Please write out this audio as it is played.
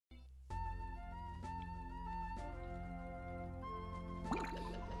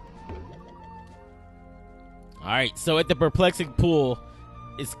right, so at the perplexing pool,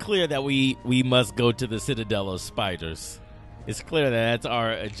 it's clear that we must go to the Citadel of Spiders. It's clear that that's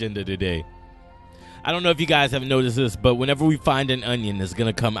our agenda today. I don't know if you guys have noticed this, but whenever we find an onion that's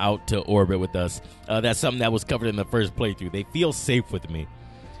going to come out to orbit with us, that's something that was covered in the first playthrough. They feel safe with me.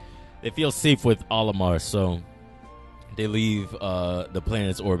 They feel safe with Olimar, so they leave the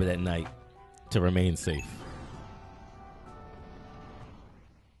planet's orbit at night to remain safe.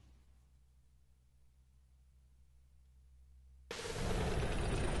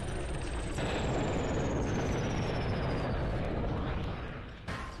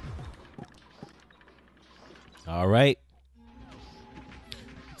 All right.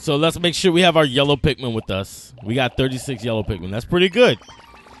 So let's make sure we have our yellow Pikmin with us. We got 36 yellow Pikmin. That's pretty good.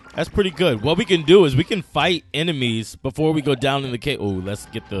 That's pretty good. What we can do is we can fight enemies before we go down in the cave. Oh, let's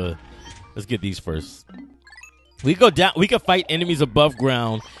get these first. We go down. We can fight enemies above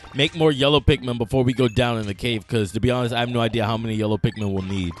ground. Make more yellow Pikmin before we go down in the cave. Because to be honest, I have no idea how many yellow Pikmin we'll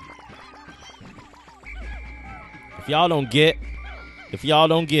need. If y'all don't get.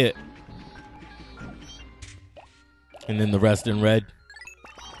 And then the rest in red.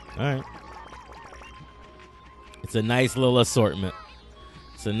 All right. It's a nice little assortment.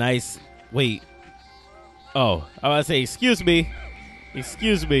 It's a nice. Wait. Oh, I was to say, excuse me.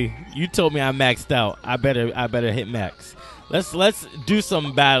 Excuse me. You told me I maxed out. I better hit max. Let's do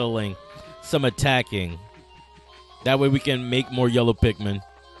some battling, some attacking. That way we can make more yellow Pikmin.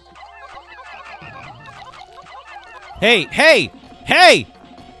 Hey, hey, hey!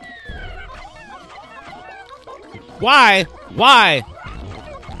 Why?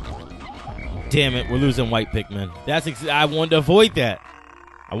 Damn it, we're losing white Pikmin. I wanted to avoid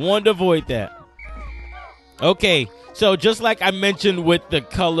that. Okay, so just like I mentioned with the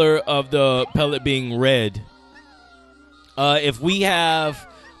color of the pellet being red, if we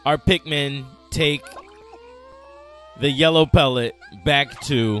have our Pikmin take the yellow pellet back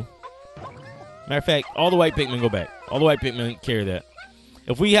to... Matter of fact, all the white Pikmin go back. All the white Pikmin carry that.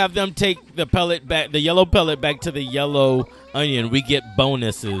 If we have them take the pellet back, the yellow pellet back to the yellow onion, we get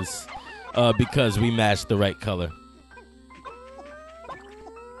bonuses because we matched the right color.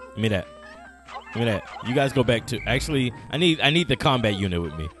 Give me that. You guys go back to. Actually, I need the combat unit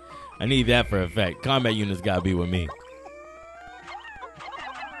with me. I need that for a fact. Combat unit's gotta be with me.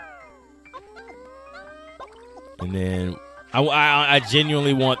 And then I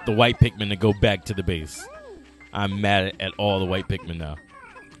genuinely want the white Pikmin to go back to the base. I'm mad at all the white Pikmin now.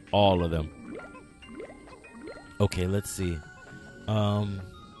 All of them. Okay, let's see.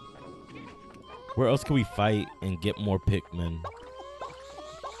 Where else can we fight and get more Pikmin?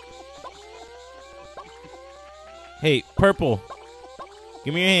 Hey, purple.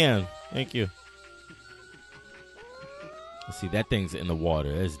 Give me your hand. Thank you. Let's see, that thing's in the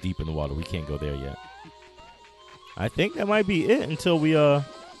water. That's deep in the water. We can't go there yet. I think that might be it until we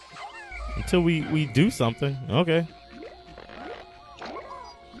do something. Okay.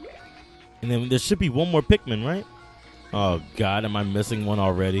 And then there should be one more Pikmin, right? Oh, God. Am I missing one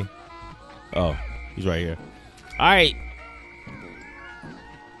already? Oh, he's right here. All right.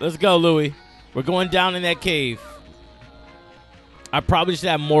 Let's go, Louie. We're going down in that cave. I probably should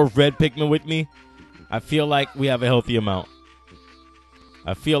have more red Pikmin with me. I feel like we have a healthy amount.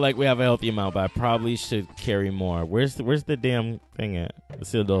 But I probably should carry more. Where's the damn thing at? The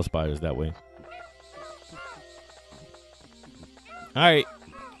Citadel Spiders that way. All right.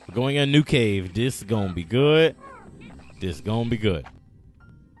 We're going in a new cave. This is going to be good.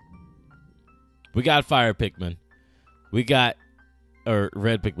 We got fire Pikmin. We got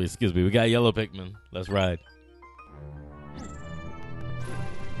red Pikmin, excuse me. We got yellow Pikmin. Let's ride.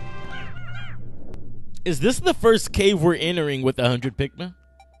 Is this the first cave we're entering with 100 Pikmin?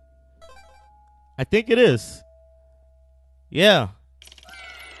 I think it is. Yeah.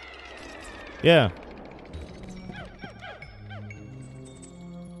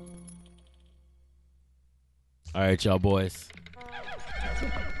 All right, y'all boys.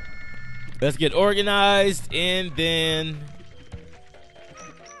 Let's get organized and then...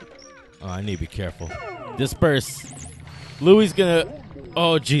 Oh, I need to be careful. Disperse. Louie's gonna...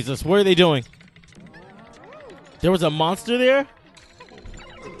 Oh, Jesus. What are they doing? There was a monster there?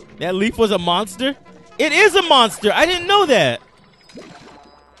 That leaf was a monster? It is a monster. I didn't know that.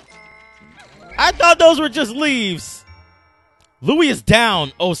 I thought those were just leaves. Louie is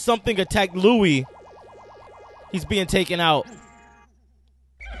down. Oh, something attacked Louie. He's being taken out.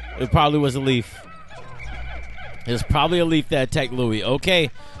 It probably was a leaf. It's probably a leaf that attacked Louie. Okay,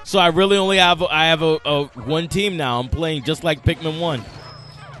 so I really only have a one team now. I'm playing just like Pikmin 1.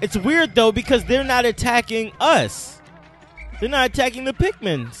 It's weird though because they're not attacking us. They're not attacking the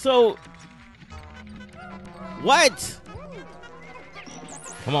Pikmin. So What?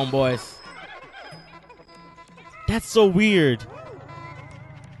 Come on, boys. That's so weird.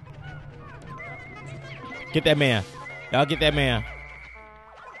 Get that man. Y'all get that man.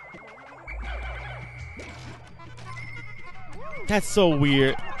 That's so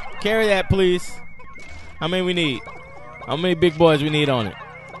weird. Carry that, please. How many we need? How many big boys we need on it?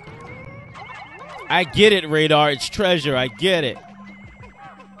 I get it, Radar. It's treasure. I get it.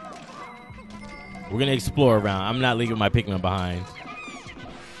 We're going to explore around. I'm not leaving my Pikmin behind.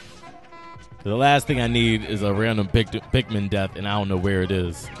 The last thing I need is a random Pikmin death, and I don't know where it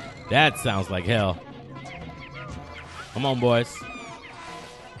is. That sounds like hell. Come on, boys.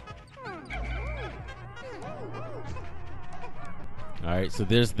 All right, so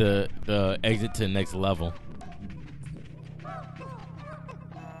there's the exit to the next level.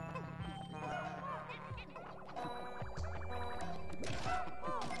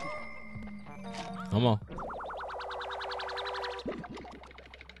 Come on.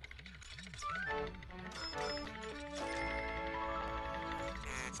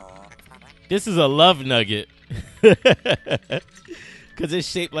 This is a love nugget. Because it's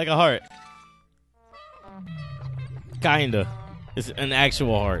shaped like a heart. Kinda. It's an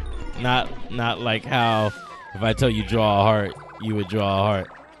actual heart. Not like how if I tell you draw a heart, you would draw a heart.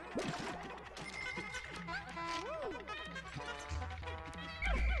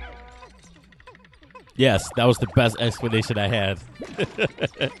 Yes, that was the best explanation I had.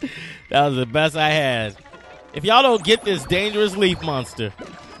 That was the best I had. If y'all don't get this dangerous leaf monster,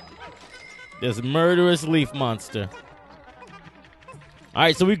 this murderous leaf monster. All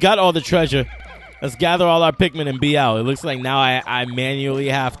right, so we've got all the treasure. Let's gather all our Pikmin and be out. It looks like now I manually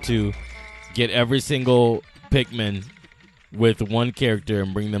have to get every single Pikmin with one character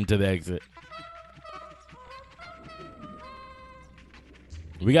and bring them to the exit.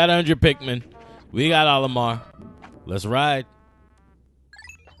 We got 100 Pikmin. We got Olimar. Let's ride.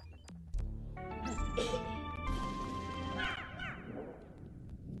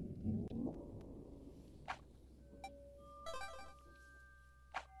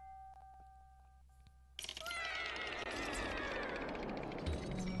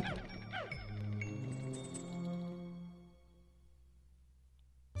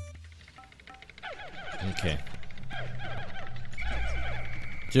 Okay.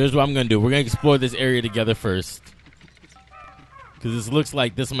 So here's what I'm going to do. We're going to explore this area together first. Because this looks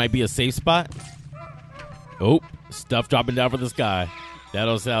like this might be a safe spot. Oh, stuff dropping down from the sky. That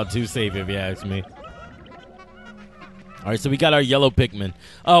don't sound too safe if you ask me. All right, so we got our yellow Pikmin.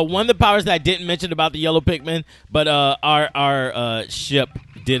 One of the powers that I didn't mention about the yellow Pikmin, but our ship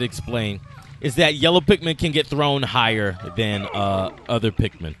did explain, is that yellow Pikmin can get thrown higher than other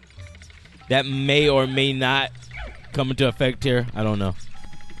Pikmin. That may or may not come into effect here. I don't know.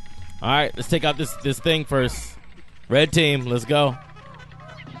 All right, let's take out this thing first. Red team, let's go.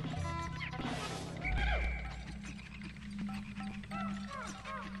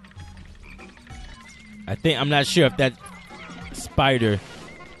 I'm not sure if that spider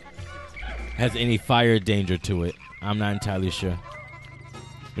has any fire danger to it. I'm not entirely sure.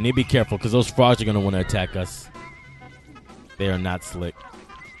 We need to be careful because those frogs are going to want to attack us. They are not slick.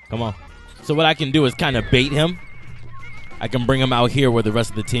 Come on. So what I can do is kind of bait him. I can bring him out here where the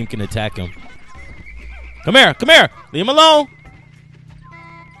rest of the team can attack him. Come here. Come here. Leave him alone.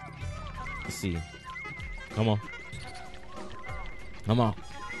 Let's see. Come on. Come on.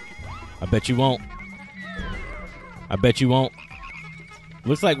 I bet you won't. I bet you won't.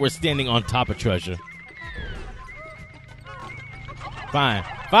 Looks like we're standing on top of treasure. Fine.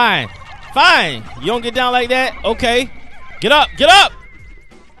 Fine. Fine. You don't get down like that? Okay. Get up. Get up.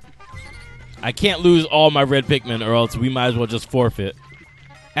 I can't lose all my red Pikmin or else we might as well just forfeit.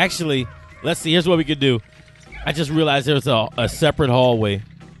 Actually, let's see. Here's what we could do. I just realized there's a separate hallway.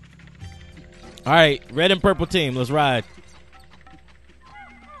 All right. Red and purple team. Let's ride.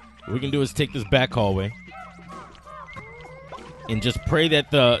 What we can do is take this back hallway. And just pray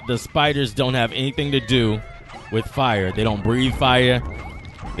that the spiders don't have anything to do with fire. They don't breathe fire.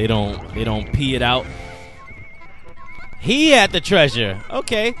 They don't pee it out. He had the treasure.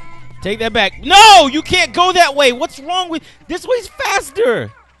 Okay. Take that back. No, you can't go that way. What's wrong with this way's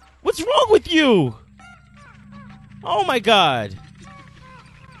faster? What's wrong with you? Oh my God.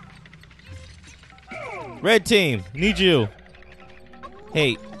 Red team, need you.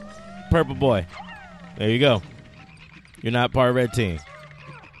 Hey, purple boy. There you go. You're not part of red team.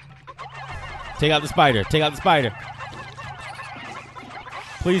 Take out the spider. Take out the spider.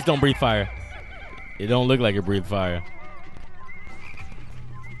 Please don't breathe fire. It don't look like it breathed fire.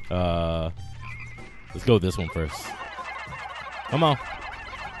 Let's go with this one first. Come on.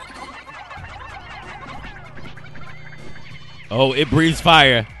 Oh, it breathes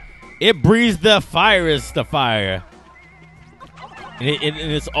fire. It breathes the firest of fire. And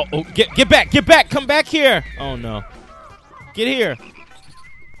it's oh, get back, come back here. Oh no. Get here.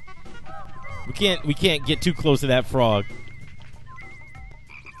 We can't get too close to that frog.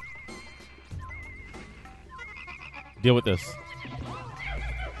 Deal with this.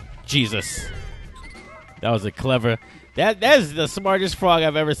 Jesus. That was a clever. That is the smartest frog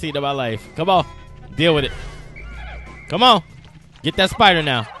I've ever seen in my life. Come on. Deal with it. Come on. Get that spider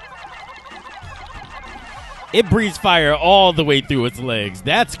now. It breathes fire all the way through its legs.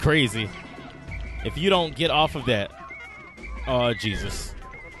 That's crazy. If you don't get off of that. Oh, Jesus.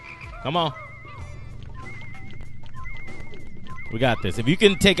 Come on. We got this. If you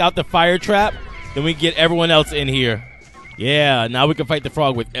can take out the fire trap, then we can get everyone else in here. Yeah, now we can fight the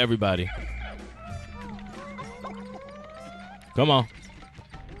frog with everybody. Come on.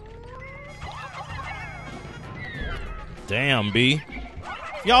 Damn, B.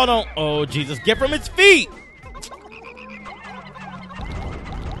 Y'all don't... Oh, Jesus. Get from its feet.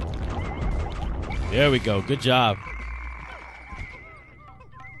 There we go. Good job.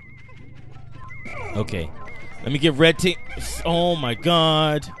 Okay. Let me give red team... Oh, my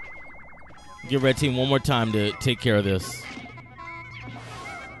God. Give red team one more time to take care of this.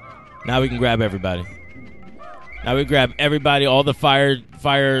 Now we can grab everybody. Now we grab everybody. All the fire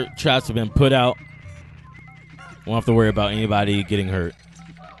traps have been put out. Won't have to worry about anybody getting hurt.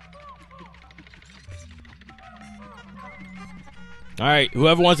 All right,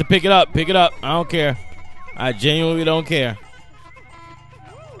 whoever wants to pick it up, pick it up. I don't care. I genuinely don't care.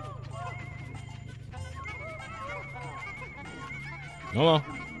 Come on.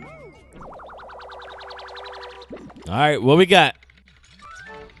 All right, what we got?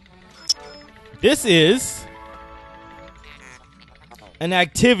 This is an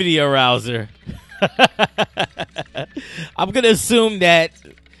activity arouser. I'm going to assume that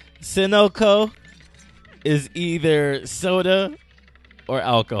Sunoco is either soda or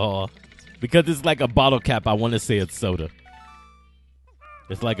alcohol. Because it's like a bottle cap, I want to say it's soda.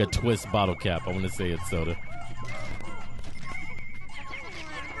 It's like a twist bottle cap. I want to say it's soda.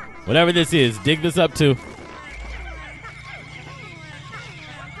 Whatever this is, dig this up too.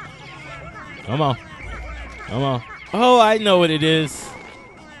 Come on. Come on. Oh, I know what it is.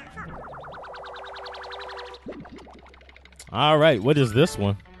 All right, what is this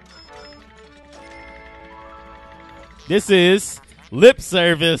one? This is lip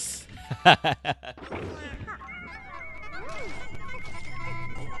service. All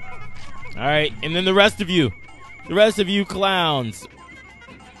right, and then the rest of you clowns,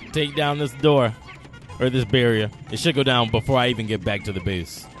 take down this door or this barrier. It should go down before I even get back to the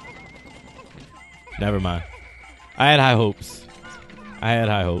base. Never mind. I had high hopes.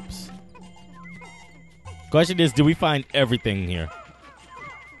 Question is, do we find everything here?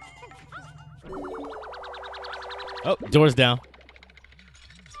 Oh, door's down.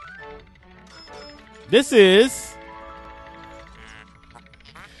 This is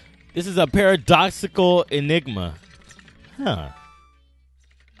a paradoxical enigma. Huh.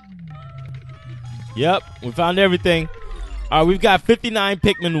 Yep, we found everything. All right, we've got 59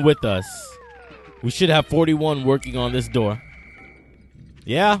 Pikmin with us. We should have 41 working on this door.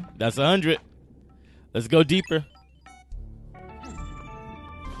 Yeah, that's 100. Let's go deeper.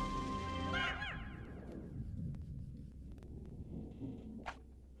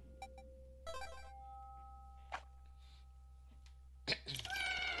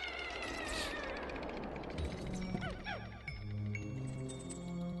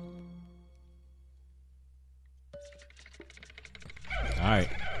 All right.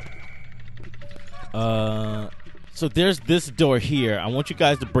 So there's this door here. I want you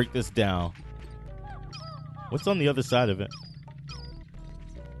guys to break this down. What's on the other side of it?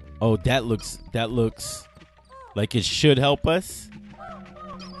 Oh, that looks like it should help us,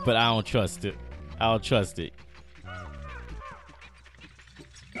 but I don't trust it. All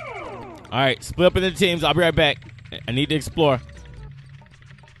right, split up into teams. I'll be right back. I need to explore.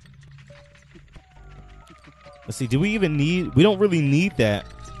 Let's see. Do we even need? We don't really need that.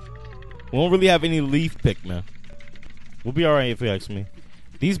 We won't really have any leaf Pikmin. We'll be all right if you ask me.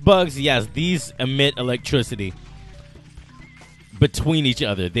 These bugs, yes, these emit electricity between each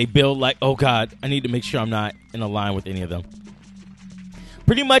other. They build like, oh God, I need to make sure I'm not in a line with any of them.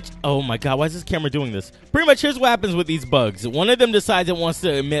 Pretty much, oh my God, why is this camera doing this? Pretty much, here's what happens with these bugs. One of them decides it wants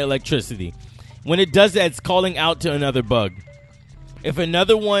to emit electricity. When it does that, it's calling out to another bug. If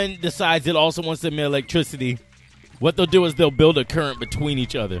another one decides it also wants to emit electricity, what they'll do is they'll build a current between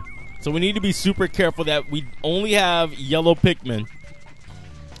each other. So we need to be super careful that we only have yellow Pikmin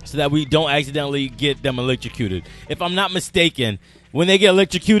so that we don't accidentally get them electrocuted. If I'm not mistaken, when they get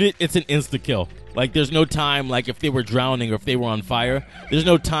electrocuted, it's an insta-kill. Like, there's no time, like if they were drowning or if they were on fire, there's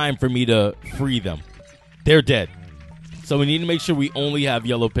no time for me to free them. They're dead. So we need to make sure we only have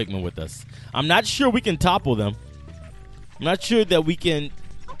yellow Pikmin with us. I'm not sure we can topple them. I'm not sure that we can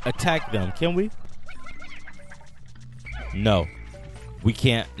attack them. Can we? No. We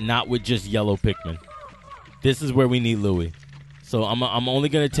can't. Not with just yellow Pikmin. This is where we need Louie. So I'm only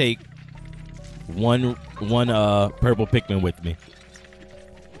going to take one purple Pikmin with me.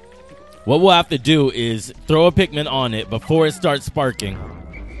 What we'll have to do is throw a Pikmin on it before it starts sparking,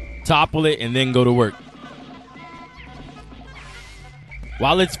 topple it, and then go to work.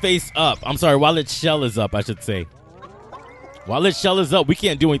 While its face up, while its shell is up, I should say. While its shell is up, we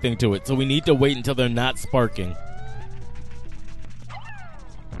can't do anything to it, so we need to wait until they're not sparking.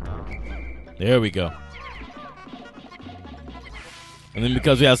 There we go. And then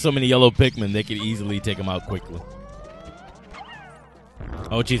because we have so many yellow Pikmin, they could easily take them out quickly.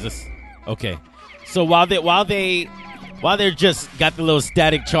 Oh, Jesus. Okay. So while they're just got the little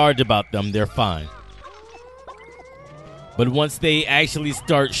static charge about them, they're fine. But once they actually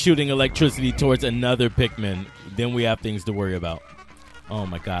start shooting electricity towards another Pikmin, then we have things to worry about. Oh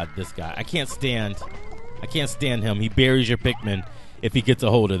my God, this guy. I can't stand him. He buries your Pikmin if he gets a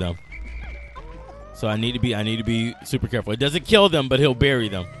hold of them. So I need to be super careful. It doesn't kill them, but he'll bury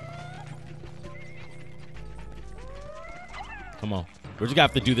them. Come on. We're just gonna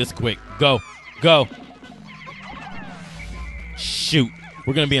have to do this quick. Go. Go. Shoot.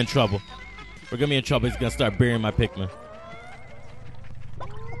 We're gonna be in trouble. We're gonna be in trouble. He's gonna start burying my Pikmin.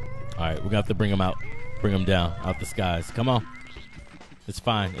 Alright, we're gonna have to bring him out. Bring him down. Out the skies. Come on. It's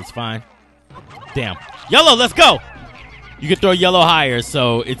fine. It's fine. Damn. Yellow, let's go! You can throw yellow higher,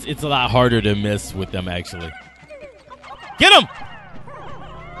 so it's a lot harder to miss with them, actually. Get him!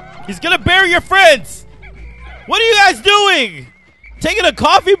 He's gonna bury your friends! What are you guys doing? Taking a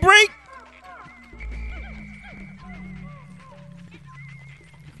coffee break?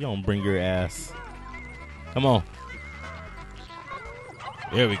 You don't bring your ass. Come on.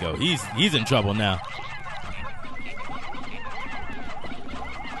 There we go. He's in trouble now.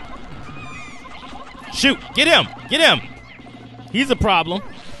 Shoot! Get him! Get him! He's a problem.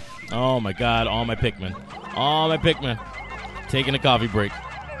 Oh my God! All my Pikmin. All my Pikmin. Taking a coffee break.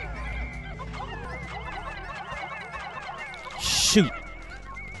 Shoot!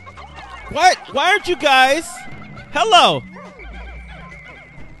 What? Why aren't you guys? Hello.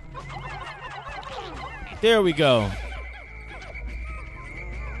 There we go.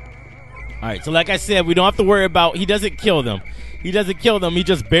 All right, so like I said, we don't have to worry about, he doesn't kill them. He doesn't kill them, he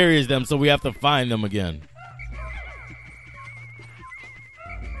just buries them, so we have to find them again.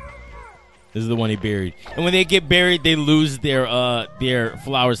 This is the one he buried. And when they get buried, they lose their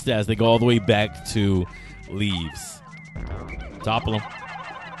flower stats. They go all the way back to leaves. Topple them.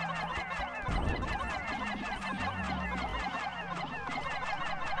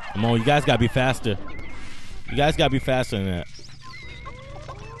 Come on, you guys gotta be faster. You guys gotta be faster than that.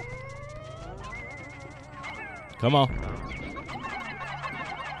 Come on.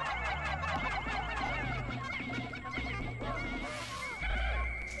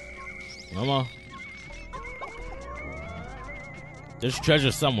 Come on. There's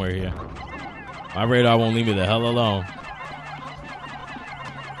treasure somewhere here. My radar won't leave me the hell alone.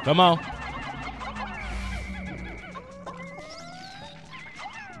 Come on.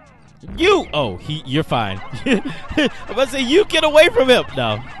 You! Oh, you're fine. I'm about to say, you get away from him.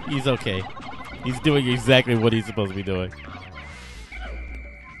 No, he's okay. He's doing exactly what he's supposed to be doing.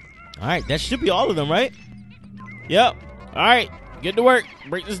 All right, that should be all of them, right? Yep. All right, get to work.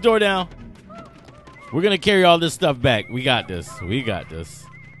 Break this door down. We're going to carry all this stuff back. We got this. We got this.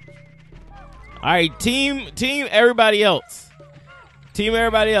 All right, team everybody else. Team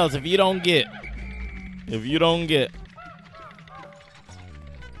everybody else, if you don't get.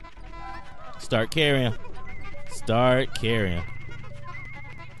 Start carrying. Start carrying.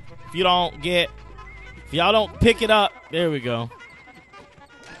 If you don't get, if y'all don't pick it up, there we go.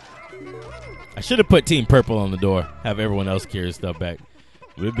 I should have put Team Purple on the door. Have everyone else carry stuff back.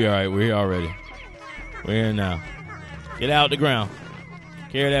 We'll be all right. We're here already. We're here now. Get out the ground.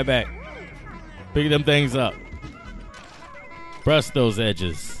 Carry that back. Pick them things up. Press those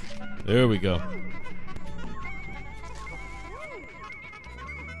edges. There we go.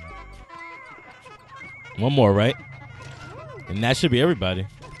 One more, right? And that should be everybody.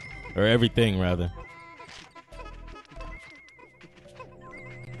 Or everything, rather.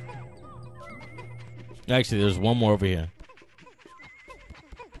 Actually, there's one more over here.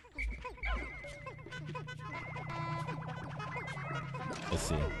 Let's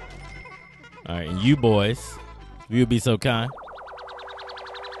see. All right, and you boys, if you would be so kind.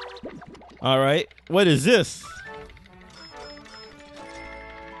 All right, what is this?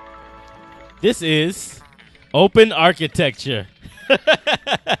 This is open architecture.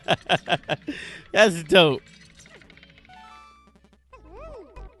 That's dope.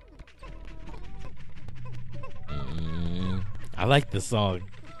 I like this song.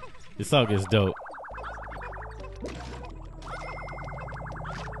 This song is dope.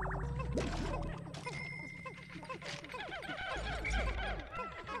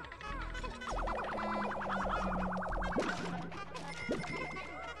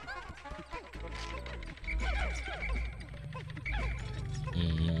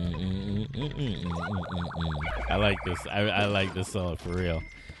 I like this. I like this song for real.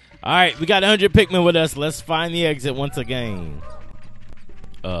 All right, we got 100 Pikmin with us. Let's find the exit once again.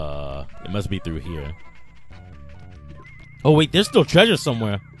 It must be through here. Oh wait, there's still treasure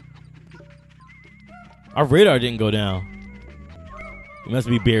somewhere. Our radar didn't go down. It must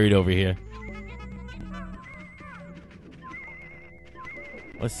be buried over here.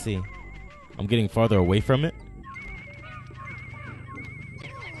 Let's see. I'm getting farther away from it.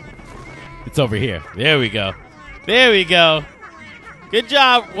 It's over here. There we go. There we go. Good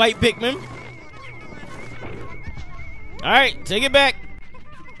job, white Pikmin. All right, take it back.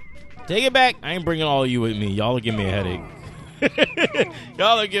 Take it back. I ain't bringing all of you with me. Y'all are giving me a headache.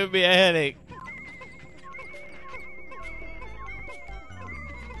 Y'all are giving me a headache.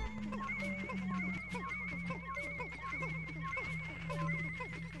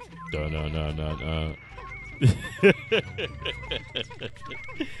 No.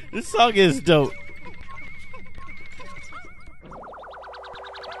 This song is dope.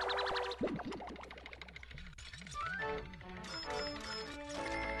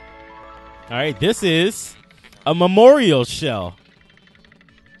 All right, this is a memorial shell.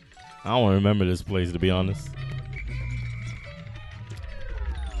 I don't want to remember this place, to be honest.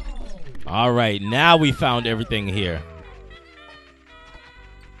 All right, now we found everything here.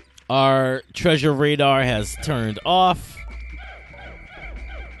 Our treasure radar has turned off.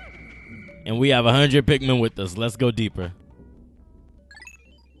 And we have 100 Pikmin with us. Let's go deeper.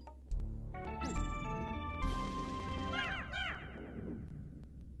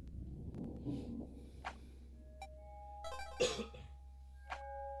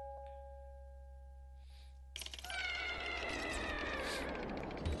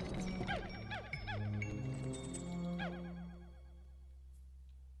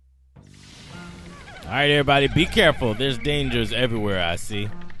 All right, everybody, be careful. There's dangers everywhere, I see.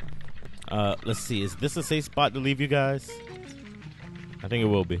 Let's see. Is this a safe spot to leave you guys? I think it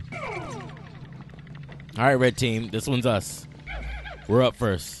will be. All right, red team. This one's us. We're up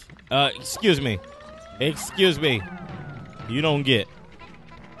first. Excuse me. Excuse me. You don't get.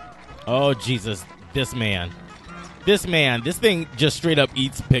 Oh, Jesus. This man. This man. This thing just straight up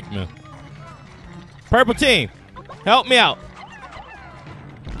eats Pikmin. Purple team, help me out.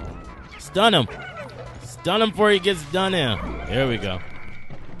 Stun him. Stun him before he gets done in. There we go.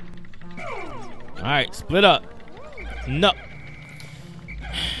 All right, split up. No.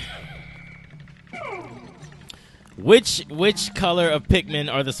 Which color of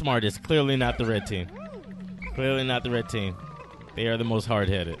Pikmin are the smartest? Clearly not the red team. Clearly not the red team. They are the most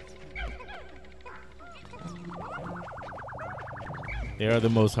hard-headed. They are the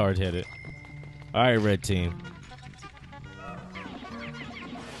most hard-headed. All right, red team.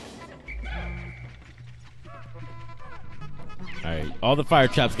 All right, all the fire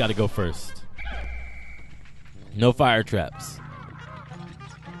traps got to go first. No fire traps.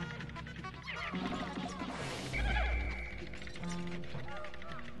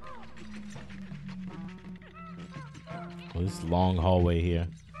 Oh, this long hallway here.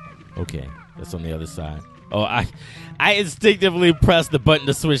 Okay, that's on the other side. Oh, I instinctively pressed the button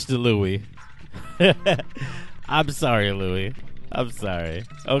to switch to Louie. I'm sorry, Louie. I'm sorry.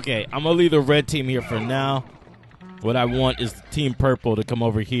 Okay, I'm going to leave the red team here for now. What I want is Team Purple to come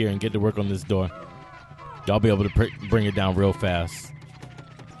over here and get to work on this door. Y'all be able to bring it down real fast.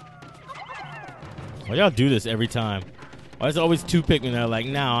 Why y'all do this every time? Why is there always two Pikmin that are like,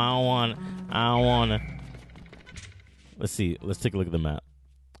 no, I don't want to. Let's see. Let's take a look at the map.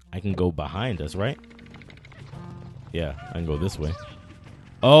 I can go behind us, right? Yeah, I can go this way.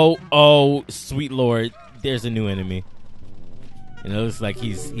 Oh, sweet Lord. There's a new enemy. And it looks like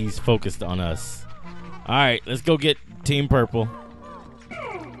he's focused on us. All right, let's go get Team Purple.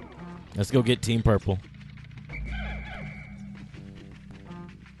 Let's go get Team Purple.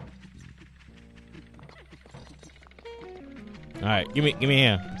 All right, give me a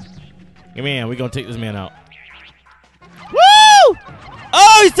hand. Give me a hand. We're going to take this man out. Woo!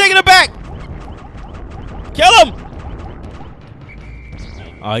 he's taking it back. Kill him.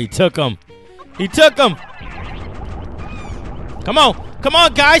 Oh, he took him. He took him. Come on. Come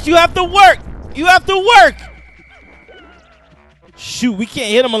on, guys. You have to work. You have to work. Shoot, we can't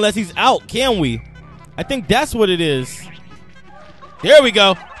hit him unless he's out, can we? I think that's what it is. There we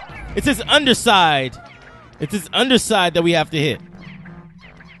go. It's his underside. It's his underside that we have to hit.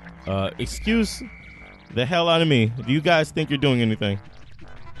 Excuse the hell out of me. Do you guys think you're doing anything?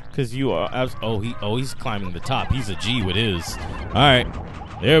 Because you are. He's climbing the top. He's a G with his. All right.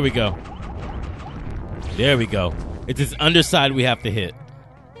 There we go. There we go. It's his underside we have to hit.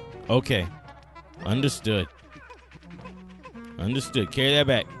 Okay. Understood. Understood. Carry that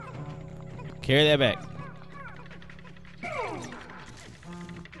back. Carry that back.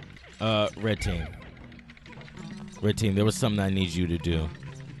 Red team. Red team, there was something I need you to do.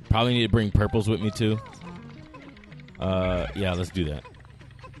 Probably need to bring purples with me too. Yeah, let's do that.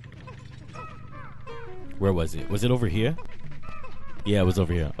 Where was it? Was it over here? Yeah, it was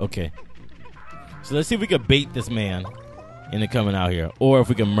over here. Okay. So let's see if we can bait this man into coming out here. Or if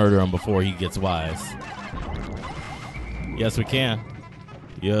we can murder him before he gets wise. Yes, we can.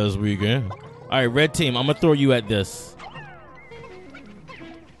 Yes, we can. All right, red team, I'm going to throw you at this.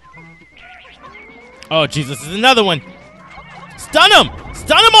 Oh, Jesus, this is another one. Stun him.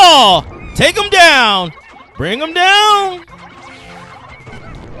 Stun them all. Take them down. Bring them down.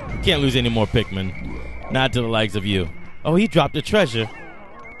 Can't lose any more Pikmin. Not to the likes of you. Oh, he dropped a treasure.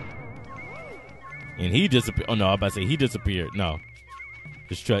 And he disappeared. Oh, no, I was about to say he disappeared. No.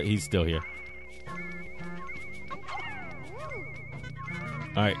 He's still here.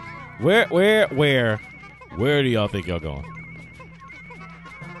 All right. Where do y'all think y'all going?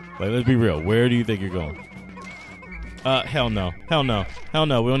 Like, let's be real. Where do you think you're going? Hell no. Hell no. Hell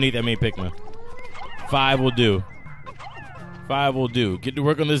no. We don't need that many Pikmin. 5 will do. 5 will do. Get to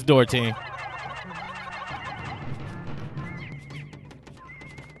work on this door, team.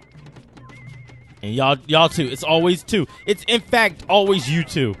 And y'all too. It's always 2. It's, in fact, always you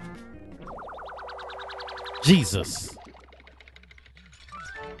 2. Jesus.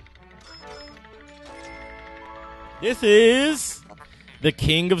 This is the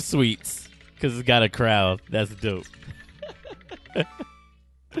king of sweets. Because it's got a crowd. That's dope.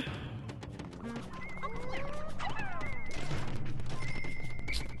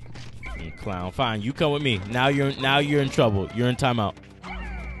 Clown. Fine. You come with me. Now you're in trouble. You're in timeout.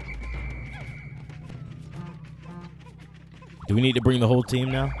 Do we need to bring the whole team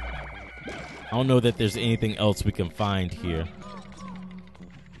now? I don't know that there's anything else we can find here.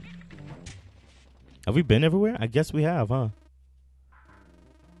 Have we been everywhere? I guess we have, huh?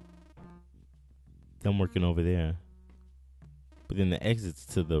 Them working over there. But then the exit's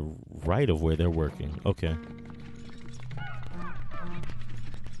to the right of where they're working. Okay.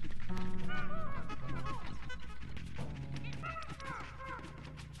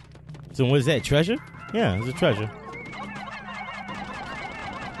 So what is that? Treasure? Yeah, it's a treasure.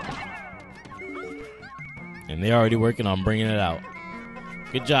 And they're already working on bringing it out.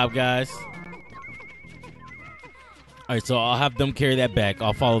 Good job, guys. All right, so I'll have them carry that back.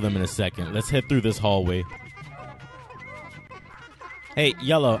 I'll follow them in a second. Let's head through this hallway. Hey,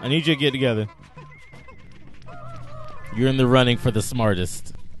 Yellow, I need you to get together. You're in the running for the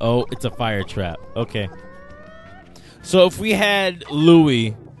smartest. Oh, it's a fire trap. Okay. So if we had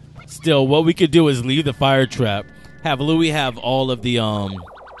Louie still, what we could do is leave the fire trap, have Louie have all of the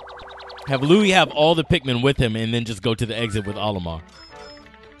Pikmin with him, and then just go to the exit with Olimar.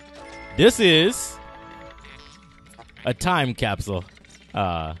 This is a time capsule.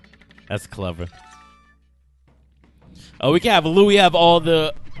 That's clever. We can have Louie have all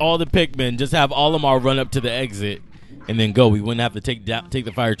the Pikmin, just have Olimar run up to the exit, and then go. We wouldn't have to take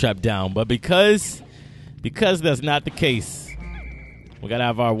the fire trap down. But because that's not the case, we gotta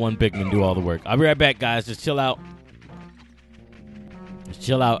have our one Pikmin do all the work. I'll be right back, guys. Just chill out. Just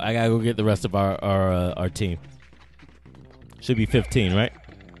chill out. I gotta go get the rest of our team. Should be 15, right?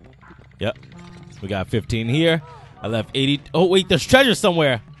 Yep. We got 15 here. I left 80. Oh, wait, there's treasure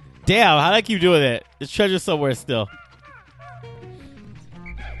somewhere. Damn, how do I keep doing that? There's treasure somewhere still.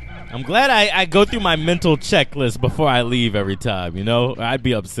 I'm glad I go through my mental checklist before I leave every time, you know? I'd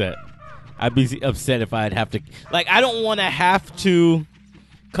be upset. I'd be upset if I'd have to. Like, I don't want to have to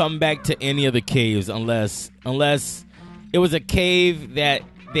come back to any of the caves unless it was a cave that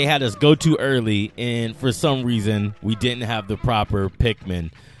they had us go to early, and for some reason we didn't have the proper Pikmin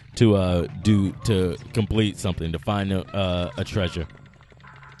to complete something, to find a treasure.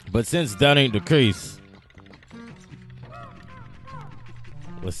 But since that ain't the case,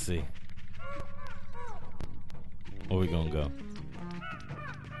 let's see. Where we gonna go?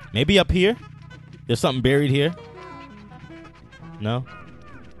 Maybe up here? There's something buried here? No?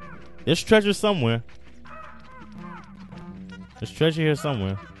 There's treasure somewhere. There's treasure here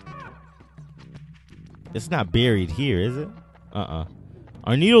somewhere. It's not buried here, is it? Uh-uh.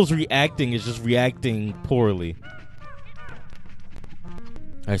 Our needle's reacting. It's just reacting poorly.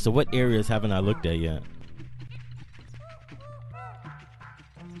 All right, so what areas haven't I looked at yet?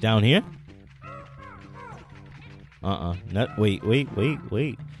 Down here? Uh-uh. Not, wait.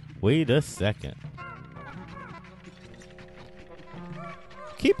 Wait a second.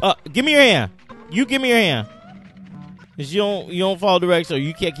 Keep up. Give me your hand. You give me your hand. Cause you don't follow directions, or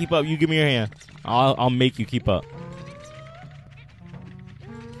you can't keep up. You give me your hand. I'll make you keep up.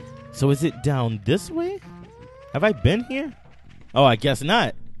 So is it down this way? Have I been here? Oh, I guess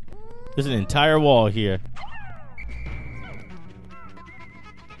not. There's an entire wall here.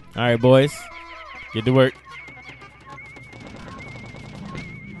 All right, boys. Get to work.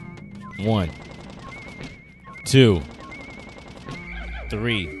 1, 2,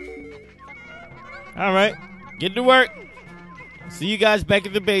 3. All right. Get to work. See you guys back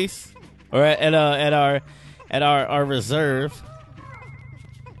at the base, or at our reserve.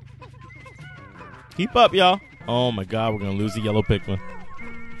 Keep up, y'all. Oh my God, we're gonna lose the yellow Pikmin.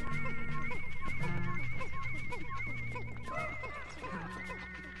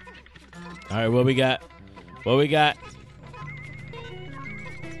 All right, what we got? What we got?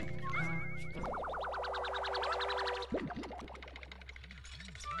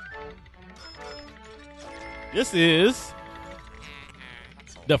 This is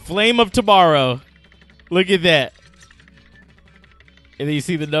the Flame of Tomorrow. Look at that. And then you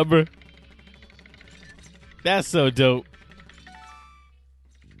see the number. That's so dope.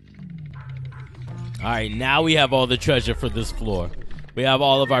 All right, now we have all the treasure for this floor. We have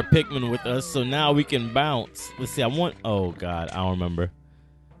all of our Pikmin with us, so now we can bounce. Let's see, oh God, I don't remember.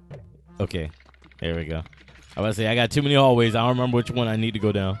 Okay, there we go. I was about to say, I got too many hallways. I don't remember which one I need to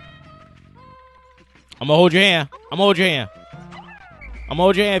go down. I'm gonna hold your hand. I'm gonna hold your hand. I'm gonna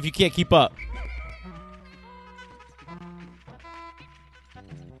hold your hand if you can't keep up.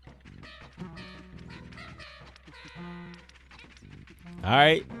 All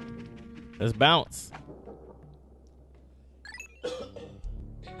right, let's bounce.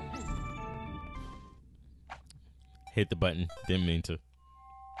 Hit the button. Didn't mean to.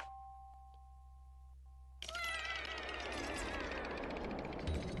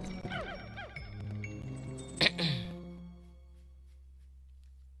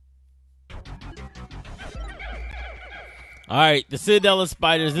 All right, the Citadel of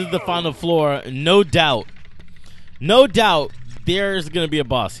Spiders. This is the final floor. No doubt. No doubt there's going to be a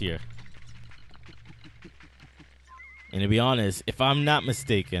boss here. And to be honest, if I'm not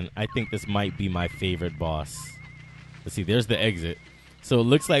mistaken, I think this might be my favorite boss. Let's see, there's the exit. So it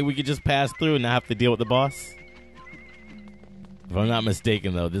looks like we could just pass through and not have to deal with the boss. If I'm not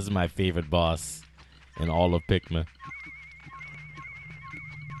mistaken, though, this is my favorite boss in all of Pikmin.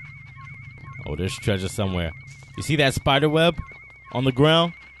 Oh, there's treasure somewhere. You see that spider web on the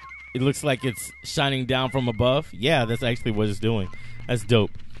ground? It looks like it's shining down from above. Yeah, that's actually what it's doing. That's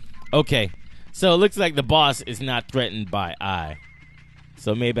dope. Okay, so it looks like the boss is not threatened by I.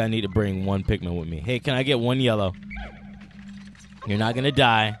 So maybe I need to bring one Pikmin with me. Hey, can I get one yellow? You're not going to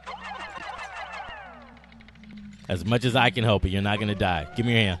die. As much as I can help it, you're not going to die. Give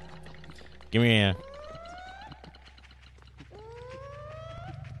me your hand. Give me your hand.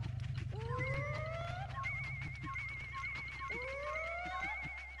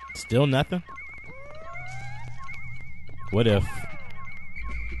 Still nothing? What if?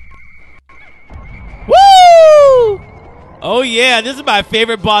 Woo! Oh yeah, this is my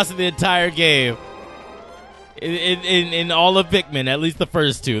favorite boss in the entire game. In all of Pikmin, at least the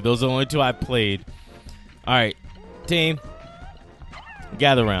first two. Those are the only two I played. All right, team.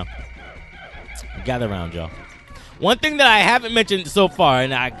 Gather around. Gather around, y'all. One thing that I haven't mentioned so far,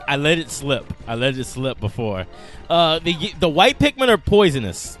 and I let it slip. I let it slip before. The white Pikmin are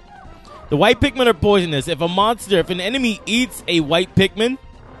poisonous. The white Pikmin are poisonous. If an enemy eats a white Pikmin,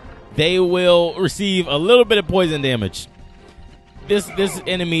 they will receive a little bit of poison damage. This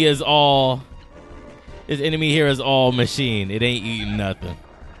enemy is all. This enemy here is all machine. It ain't eating nothing.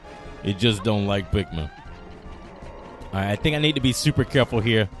 It just don't like Pikmin. All right, I think I need to be super careful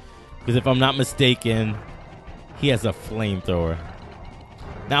here, because if I'm not mistaken, he has a flamethrower.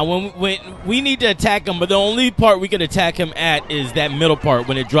 Now, when we need to attack him, but the only part we can attack him at is that middle part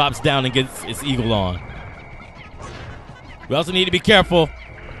when it drops down and gets its eagle on. We also need to be careful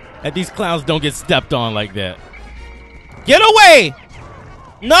that these clowns don't get stepped on like that. Get away!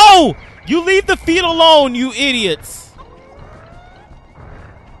 No! You leave the feet alone, you idiots!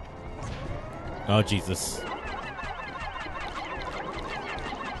 Oh, Jesus.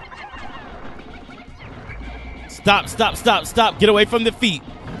 Stop, stop, stop, stop. Get away from the feet.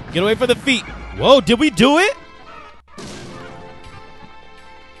 Get away from the feet. Whoa, did we do it?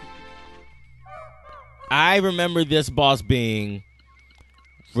 I remember this boss being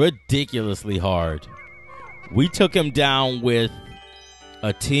ridiculously hard. We took him down with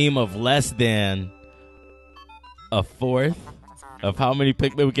a team of less than a fourth of how many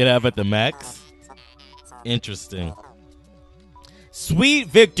Pikmin we could have at the max. Interesting. Sweet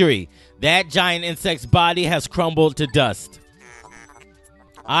victory. That giant insect's body has crumbled to dust.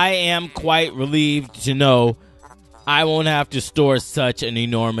 I am quite relieved to know I won't have to store such an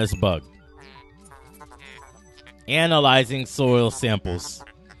enormous bug. Analyzing soil samples.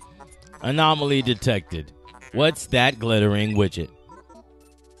 Anomaly detected. What's that glittering widget?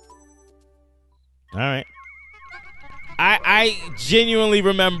 All right. I genuinely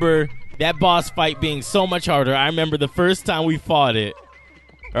remember that boss fight being so much harder. I remember the first time we fought it,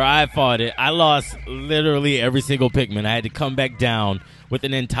 or I fought it, I lost literally every single Pikmin. I had to come back down with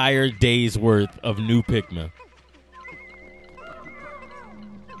an entire day's worth of new Pikmin.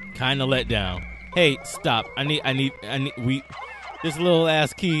 Kind of let down. Hey, stop. I need, this little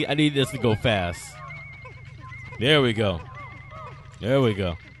ass key, I need this to go fast. There we go. There we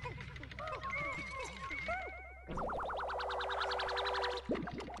go.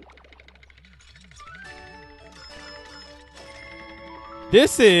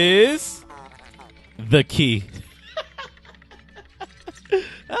 This is the key.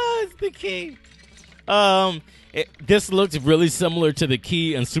 Oh, it's the key. This looks really similar to the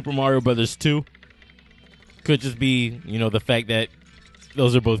key in Super Mario Brothers 2. Could just be, the fact that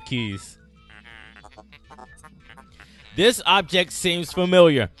those are both keys. This object seems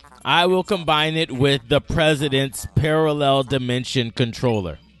familiar. I will combine it with the President's parallel dimension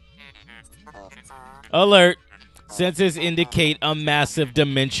controller. Alert. Sensors indicate a massive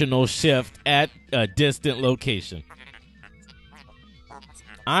dimensional shift at a distant location.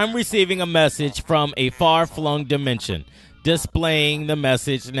 I'm receiving a message from a far-flung dimension. Displaying the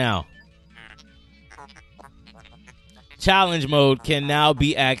message now. Challenge mode can now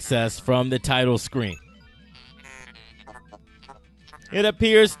be accessed from the title screen. It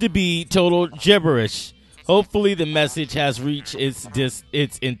appears to be total gibberish. Hopefully the message has reached its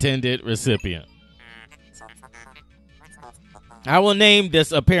intended recipient. I will name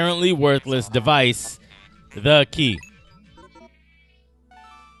this apparently worthless device the key.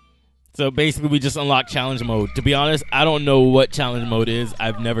 So basically we just unlock challenge mode. To be honest, I don't know what challenge mode is.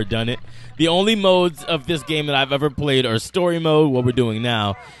 I've never done it. The only modes of this game that I've ever played are story mode, what we're doing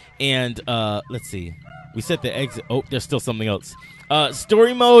now, and let's see. We set the exit. Oh, there's still something else.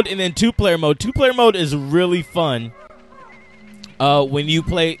 Story mode and then two-player mode. Two-player mode is really fun. When you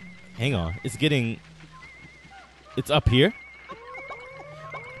play... Hang on. It's up here?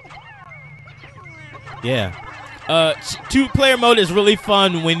 Yeah. Two-player mode is really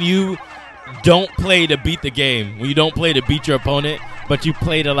fun when you don't play to beat the game. When you don't play to beat your opponent, but you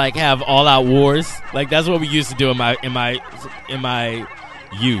play to like have all-out wars. Like that's what we used to do in my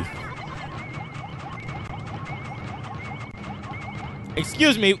youth.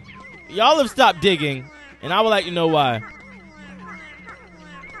 Excuse me, y'all have stopped digging, and I would like to know why.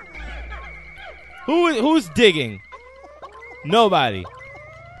 Who's digging? Nobody.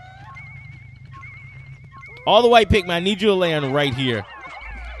 All the white Pikmin, I need you to land right here.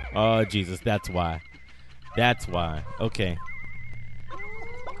 Oh, Jesus, that's why. That's why. Okay.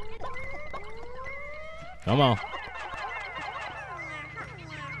 Come on.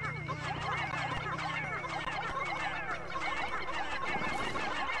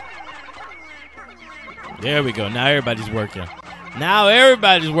 There we go. Now everybody's working. Now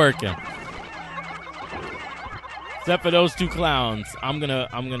everybody's working. Except for those two clowns. I'm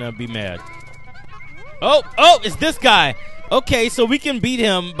gonna be mad. Oh, it's this guy. Okay, so we can beat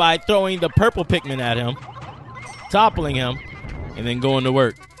him by throwing the purple Pikmin at him, toppling him, and then going to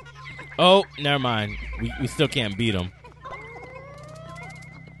work. Oh, never mind. We still can't beat him.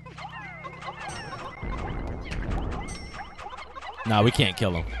 Nah, we can't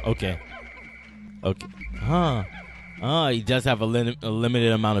kill him. Okay. Okay. Huh. Oh, he does have a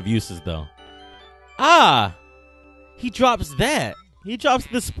limited amount of uses, though. Ah! He drops that. He drops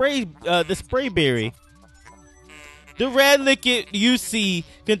the spray berry. The red liquid you see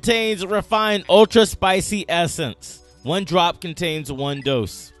contains refined ultra spicy essence. One drop contains one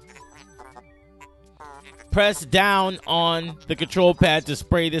dose. Press down on the control pad to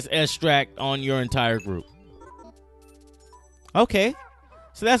spray this extract on your entire group. Okay.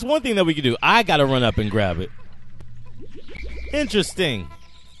 So that's one thing that we can do. I gotta run up and grab it. Interesting.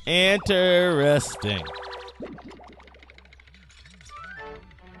 Interesting.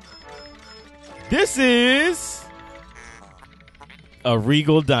 This is a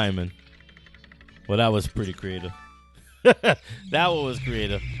regal diamond. Well, that was pretty creative. That one was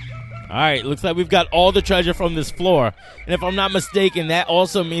creative. All right, looks like we've got all the treasure from this floor. And if I'm not mistaken, that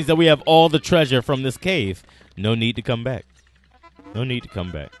also means that we have all the treasure from this cave. No need to come back. No need to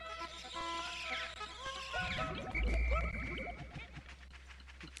come back.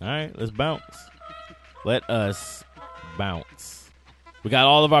 All right, let's bounce. Let us bounce. We got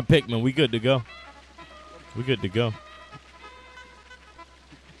all of our Pikmin. We good to go. We good to go.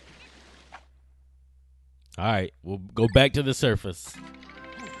 All right, we'll go back to the surface.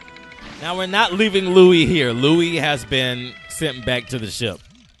 Now, we're not leaving Louie here. Louie has been sent back to the ship.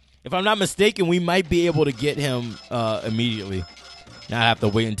 If I'm not mistaken, we might be able to get him immediately. Now I have to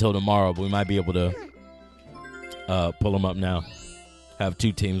wait until tomorrow, but we might be able to pull him up now. Have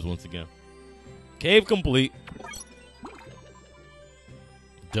two teams once again. Cave complete.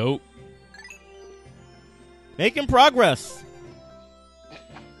 Dope. Making progress.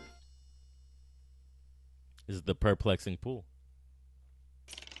 This is the perplexing pool.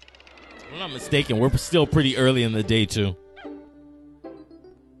 If I'm not mistaken, we're still pretty early in the day, too.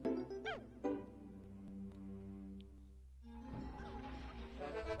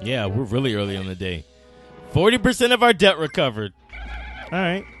 Yeah, we're really early in the day. 40% of our debt recovered. All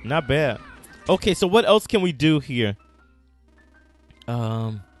right, not bad. Okay, so what else can we do here?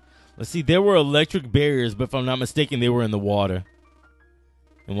 Let's see. There were electric barriers, but if I'm not mistaken, they were in the water.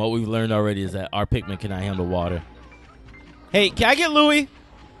 And what we've learned already is that our Pikmin cannot handle water. Hey, can I get Louie?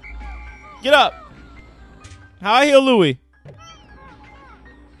 Get up. How I heal Louie?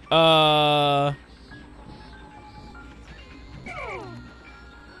 I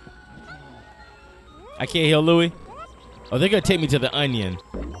can't heal Louie? Oh, they're going to take me to the onion.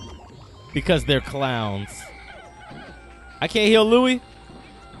 Because they're clowns. I can't heal Louie?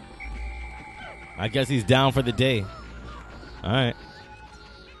 I guess he's down for the day. All right.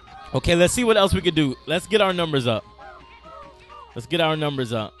 Okay, let's see what else we could do. Let's get our numbers up. Let's get our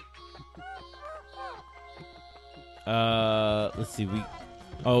numbers up. Let's see.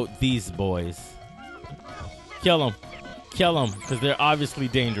 Oh, these boys. Kill them. Kill them, because they're obviously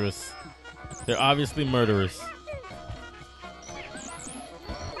dangerous. They're obviously murderers.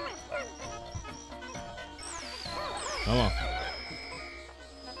 Come on.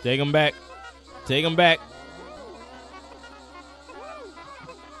 Take them back. Take them back.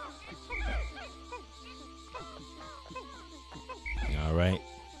 All right.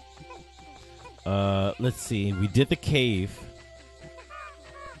 Let's see. We did the cave.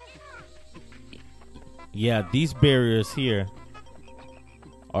 Yeah, these barriers here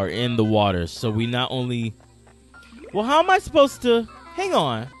are in the water. So we not only... Well, how am I supposed to... Hang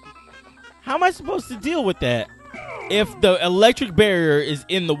on. How am I supposed to deal with that if the electric barrier is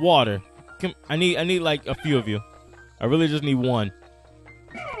in the water? I need like a few of you. I really just need one.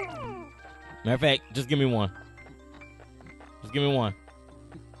 Matter of fact, just give me one. Just give me one.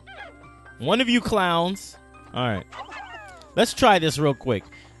 One of you clowns. All right. Let's try this real quick.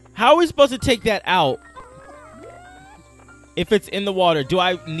 How are we supposed to take that out if it's in the water? Do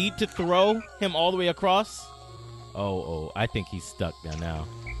I need to throw him all the way across? Oh, I think he's stuck there now.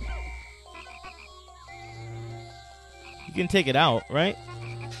 You can take it out, right?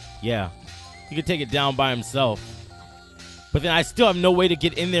 Yeah. He can take it down by himself. But then I still have no way to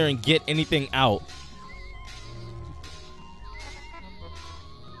get in there and get anything out.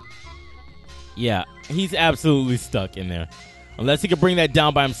 Yeah, he's absolutely stuck in there. Unless he can bring that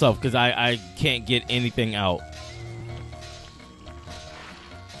down by himself, because I can't get anything out.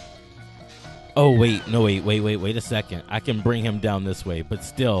 Oh, wait. No, wait a second. I can bring him down this way, but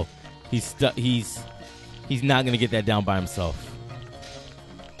still, he's stuck. He's not going to get that down by himself.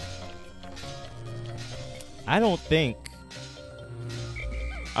 I don't think.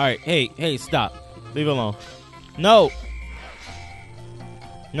 All right, hey, stop. Leave it alone. No.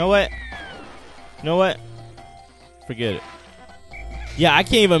 You know what? You know what? Forget it. Yeah, I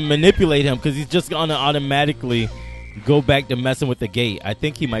can't even manipulate him because he's just going to automatically go back to messing with the gate. I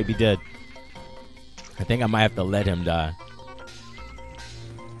think he might be dead. I think I might have to let him die.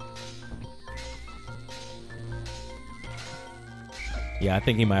 Yeah, I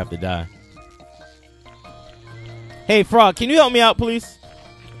think he might have to die. Hey, Frog, can you help me out, please?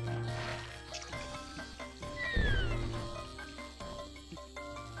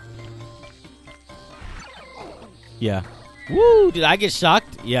 Yeah. Woo! Did I get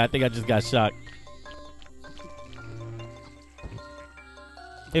shocked? Yeah, I think I just got shocked.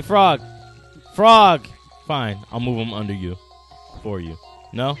 Hey, Frog. Frog! Fine, I'll move him under you. For you.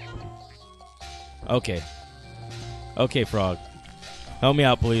 No? Okay. Okay, Frog. Help me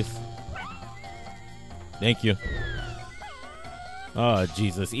out, please. Thank you. Oh,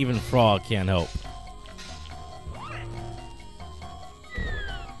 Jesus. Even Frog can't help.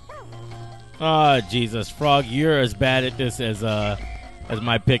 Oh, Jesus. Frog, you're as bad at this as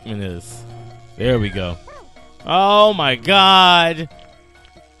my Pikmin is. There we go. Oh, my God.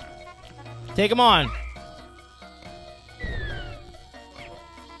 Take him on.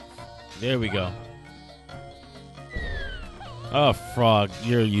 There we go. Oh, Frog,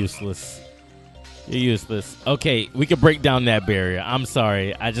 you're useless. You're useless. Okay, we can break down that barrier. I'm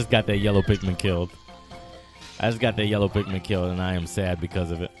sorry. I just got that yellow Pikmin killed. And I am sad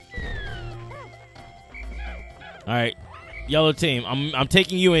because of it. All right, yellow team. I'm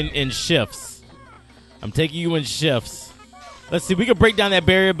taking you in shifts. Let's see. We can break down that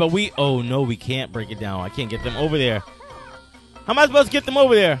barrier, but oh no, we can't break it down. I can't get them over there. How am I supposed to get them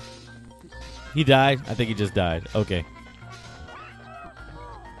over there? He died. I think he just died. Okay.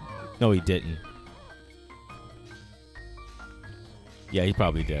 No, he didn't. Yeah, he's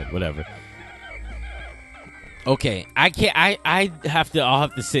probably dead. Whatever. Okay, I can't. I'll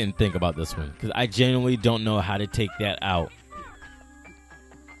have to sit and think about this one because I genuinely don't know how to take that out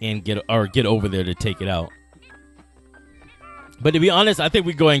and get over there to take it out. But to be honest, I think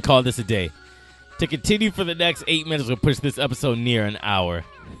we go ahead and call this a day. To continue for the next 8 minutes, we'll push this episode near an hour.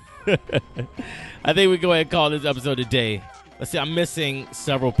 I think we go ahead and call this episode a day. Let's see. I'm missing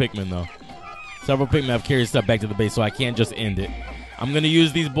several Pikmin though. Several Pikmin have carried stuff back to the base, so I can't just end it. I'm gonna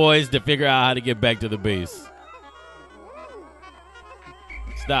use these boys to figure out how to get back to the base.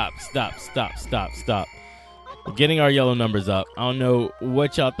 Stop. We're getting our yellow numbers up. I don't know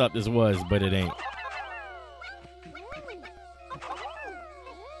what y'all thought this was, but it ain't.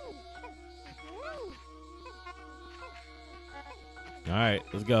 All right,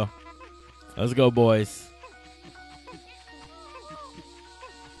 let's go. Let's go, boys.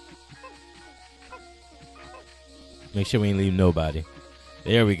 Make sure we ain't leave nobody.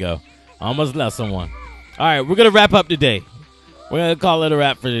 There we go. Almost left someone. All right, we're going to wrap up today. We're going to call it a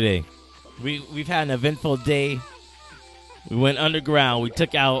wrap for today. We've had an eventful day. We went underground. We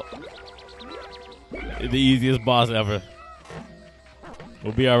took out the easiest boss ever.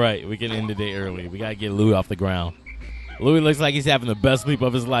 We'll be all right. We can end the day early. We got to get Louie off the ground. Louie looks like he's having the best sleep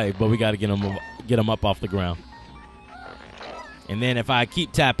of his life, but we got to get him up off the ground. And then if I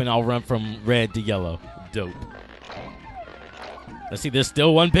keep tapping, I'll run from red to yellow. Dope. Let's see, there's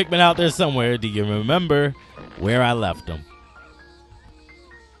still one Pikmin out there somewhere. Do you remember where I left him?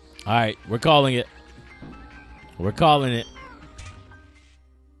 All right, we're calling it. We're calling it.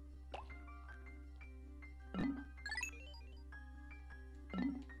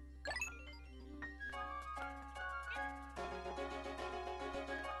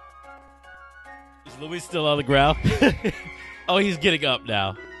 Is Louie still on the ground? Oh, he's getting up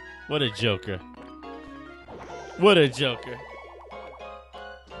now. What a joker. What a joker.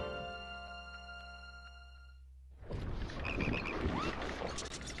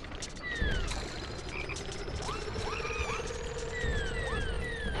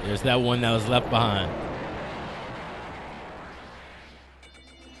 There's that one that was left behind.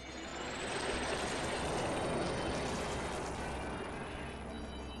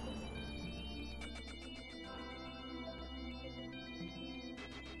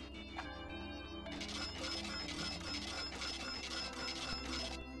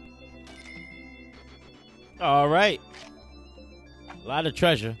 All right. A lot of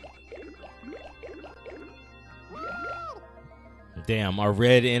treasure. Damn, our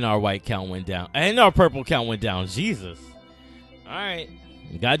red and our white count went down. And our purple count went down. Jesus. All right.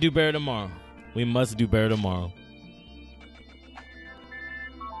 We got to do better tomorrow. We must do better tomorrow.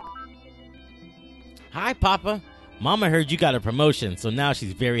 Hi, Papa. Mama heard you got a promotion, so now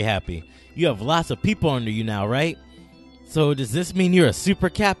she's very happy. You have lots of people under you now, right? So does this mean you're a super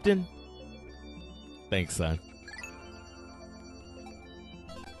captain? Thanks, son.